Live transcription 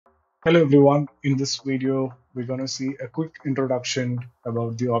Hello everyone. In this video, we're going to see a quick introduction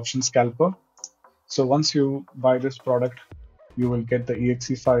about the option scalper. So once you buy this product, you will get the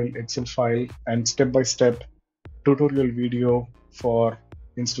exe file, Excel file, and step-by-step tutorial video for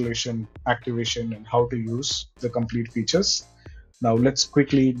installation, activation, and how to use the complete features. Now let's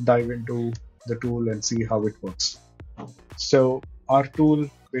quickly dive into the tool and see how it works. So our tool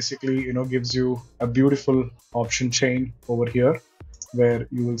basically, gives you a beautiful option chain over here where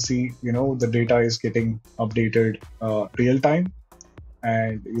you will see, the data is getting updated real time,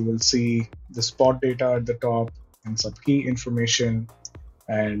 and you will see the spot data at the top and some key information,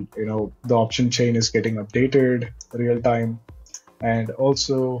 and the option chain is getting updated real time, and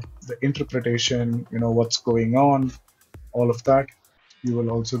also the interpretation, what's going on, all of that. You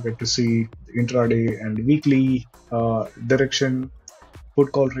will also get to see the intraday and weekly direction,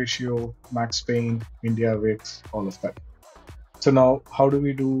 put call ratio, max pain, India VIX, all of that. So now, how do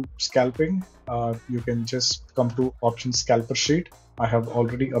we do scalping? You can just come to option scalper sheet. I have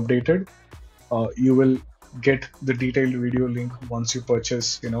already updated. You will get the detailed video link once you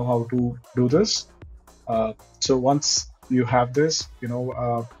purchase, how to do this. So once you have this,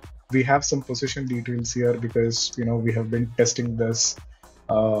 we have some position details here because, we have been testing this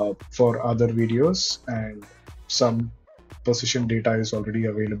for other videos, and some position data is already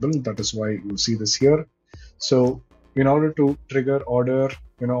available. That is why you see this here. So in order to trigger order,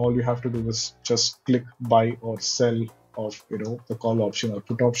 all you have to do is just click buy or sell of, the call option or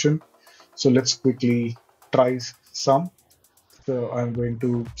put option. So let's quickly try some. So I'm going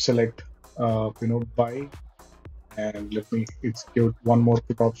to select, buy, and let me execute one more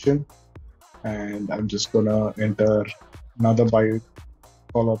put option. And I'm just gonna enter another buy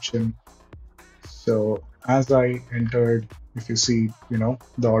call option. So as I entered, if you see,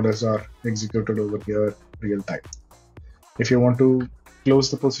 the orders are executed over here real time. If you want to close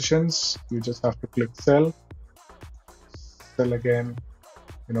the positions, you just have to click sell again.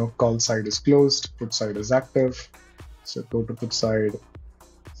 Call side is closed, put side is active. So go to put side,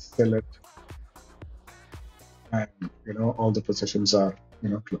 sell it, and all the positions are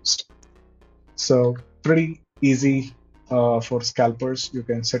closed. So pretty easy for scalpers. You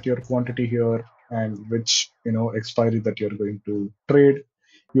can set your quantity here and which expiry that you're going to trade.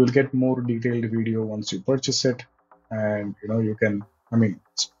 You'll get more detailed video once you purchase it, and you can.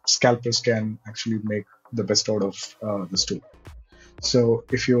 Scalpers can actually make the best out of this tool. So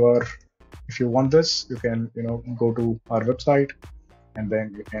if you want this, you can go to our website, and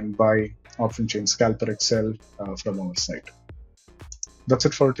then you can buy option chain Scalper Excel from our site. That's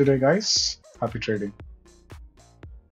it for today, guys. Happy trading.